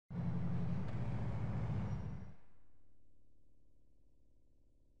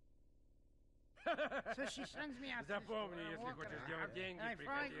So she sends me out Запомни, to если хочешь делать деньги,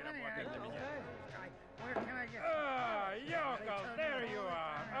 приходи работать на меня. Where can I get... Oh, Yoko, there you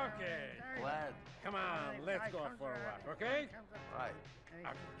are. Okay. Glad. Come on, let's go for a walk, okay? Right.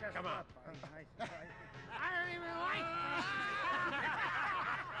 Come on. I don't even like...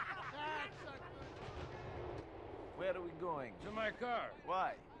 Where are we going? To my car.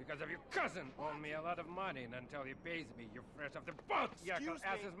 Why? Because of your cousin owed me a lot of money, and until he pays me, you're fresh off the boat. Yoko,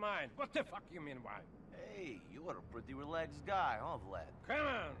 ass is mine. What the fuck you mean, why? Hey, you are a pretty relaxed guy, huh, Vlad? Come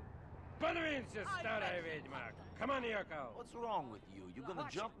on. Подвинься, старая ведьма. Come on, Yoko. What's wrong with you? You gonna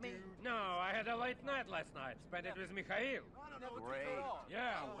jump me? No, I had a late night last night. Spent it with Mikhail. Great.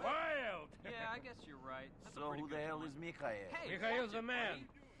 Yeah, wild. Yeah, I guess you're right. That's So who the hell is Mikhail? Hey, Mikhail's the man.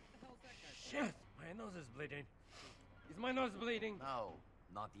 Shit, my nose is bleeding. Is my nose bleeding? No,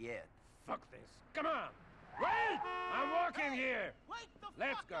 not yet. Fuck this. Come on. Wait! I'm walking here.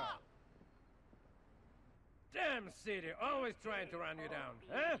 Let's go. Damn city, always trying to run you down,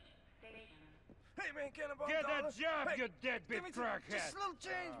 huh? Hey, man, can I borrow Get a $1? job, Hey, you deadbeat truckhead! Just a little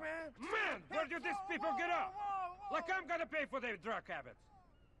change, man. Man, where do these people get off? Like I'm gonna pay for their drug habits.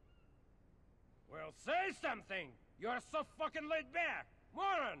 Well, say something! You're so fucking laid back!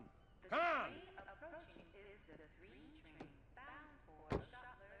 Moron! Come on! Approaching is the 3 train bound for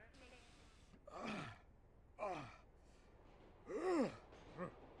Stutler City.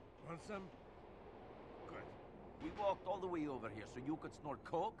 Want some? Good. We walked all the way over here so you could snort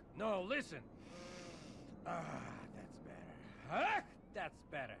coke? No, listen. That's better. Huh? That's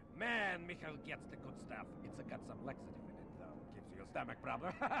better. Man, Mikhail gets the good stuff. It's got some laxative in it, though. Gives you a stomach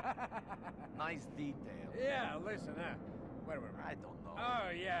problem. Nice detail. Yeah, listen, where were we? I don't know. Oh,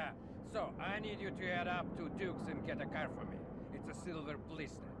 yeah. So, I need you to head up to Duke's and get a car for me. It's a silver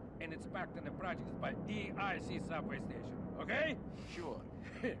blister, and it's parked in the projects by EIC subway station, okay? Sure.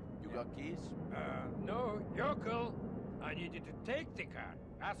 You got keys? No, you're cool. I need you to take the car.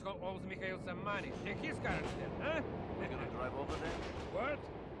 Asshole owes Mikhail some money. Take his car instead, huh? We're gonna drive over there? What?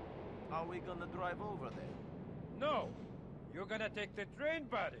 Are we gonna drive over there? No. You're gonna take the train,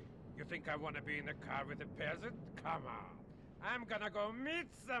 buddy. You think I want to be in the car with a peasant? Come on. I'm gonna go meet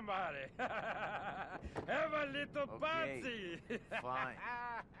somebody. Have a little party. Fine.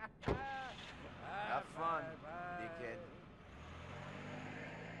 Have fun, dickhead.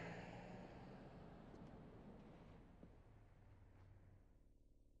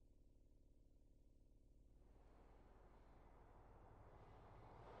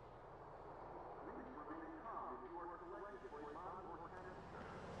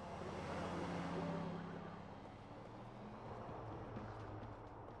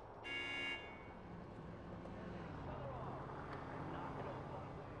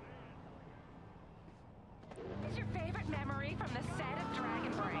 What's your favorite memory from the set of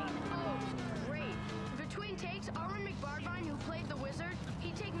Dragon Brain? Oh, great. Between takes, Armin McBardvine, who played the wizard,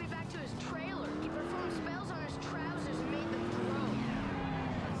 he'd take me back to his trailer. He performed spells on his trousers and made them grow.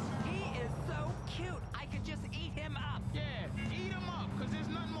 He is so cute. I could just eat him up. Yeah, eat him up, because there's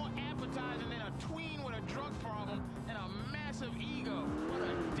nothing more appetizing than a tween with a drug problem and a massive ego. What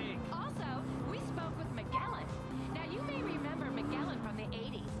a dick. Also, we spoke with Magellan. Now, you may remember Magellan from the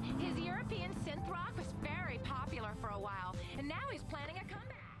 80s. His European synth rock was very popular for a while, and now he's planning a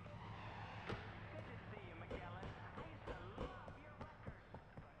comeback. Good to see you, Magellan. I used to love your records.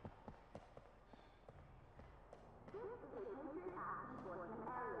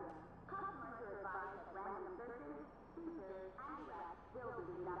 Customers are advised that random searches, seizures, and arrests will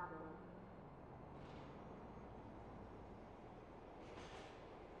be conducted.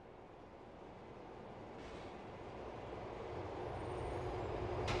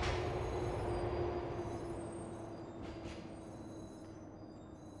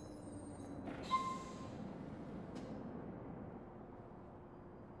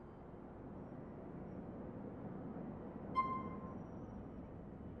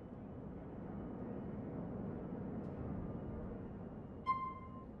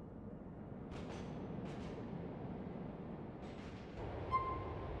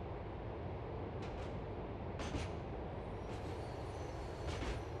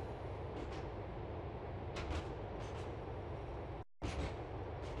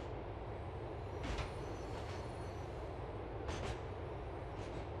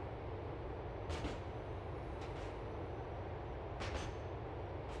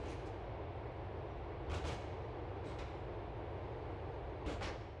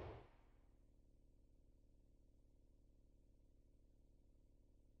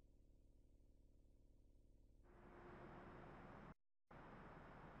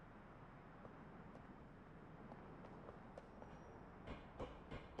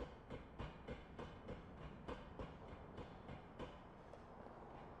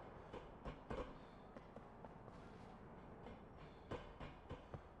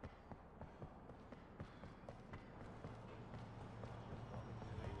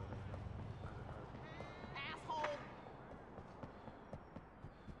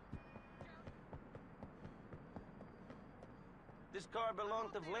 car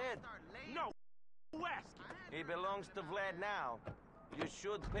belonged to Vlad. No, West. He belongs to Vlad now. You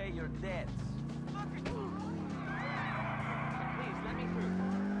should pay your debts. Please, let me through.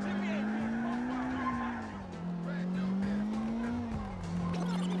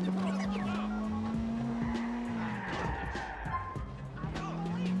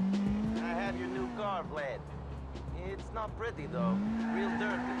 I have your new car, Vlad. It's not pretty, though. Real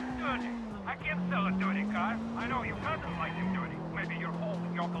dirty. Dirty. I can't sell a dirty car. I know you cousin like him dirty. Maybe your whole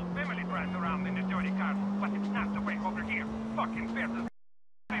yokel family drives around in a dirty car, but it's not the way over here. Fucking peasants.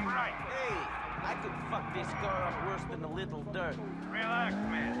 I'm right. Hey, I could fuck this car up worse than a little dirt. Relax,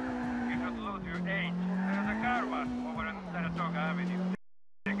 man. You should lose your age. There's a car wash over on Saratoga Avenue.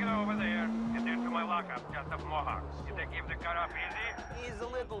 Take it over there, and then to my lockup just up Mohawk. Did they give the car up easy? He's a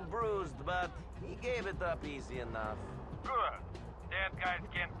little bruised, but he gave it up easy enough. Good. Dead guys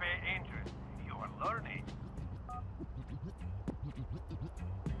can't pay interest. You're learning.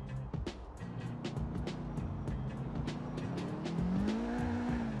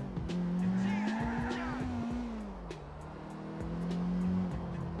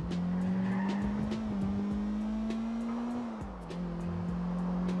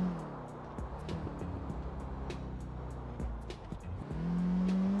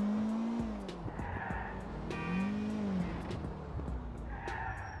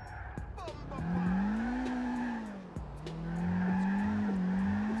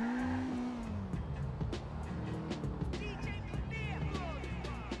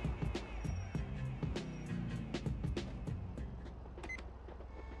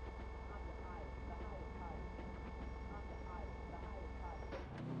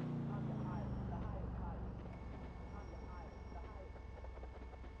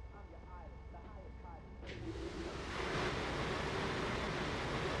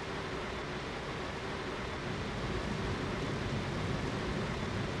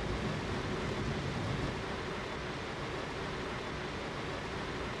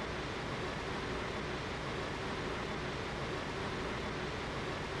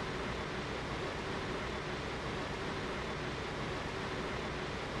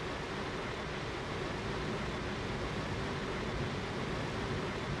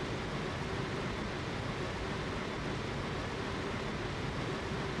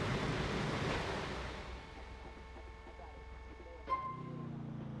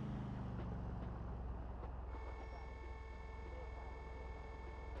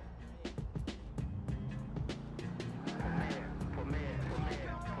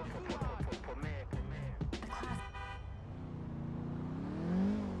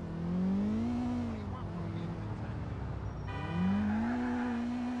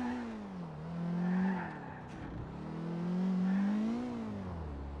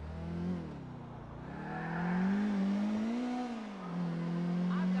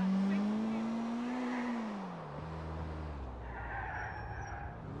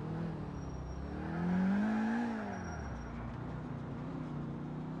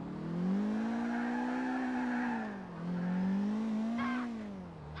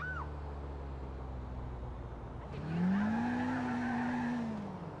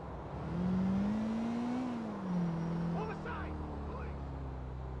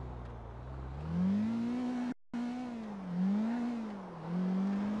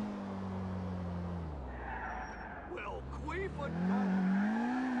 Well, Queeford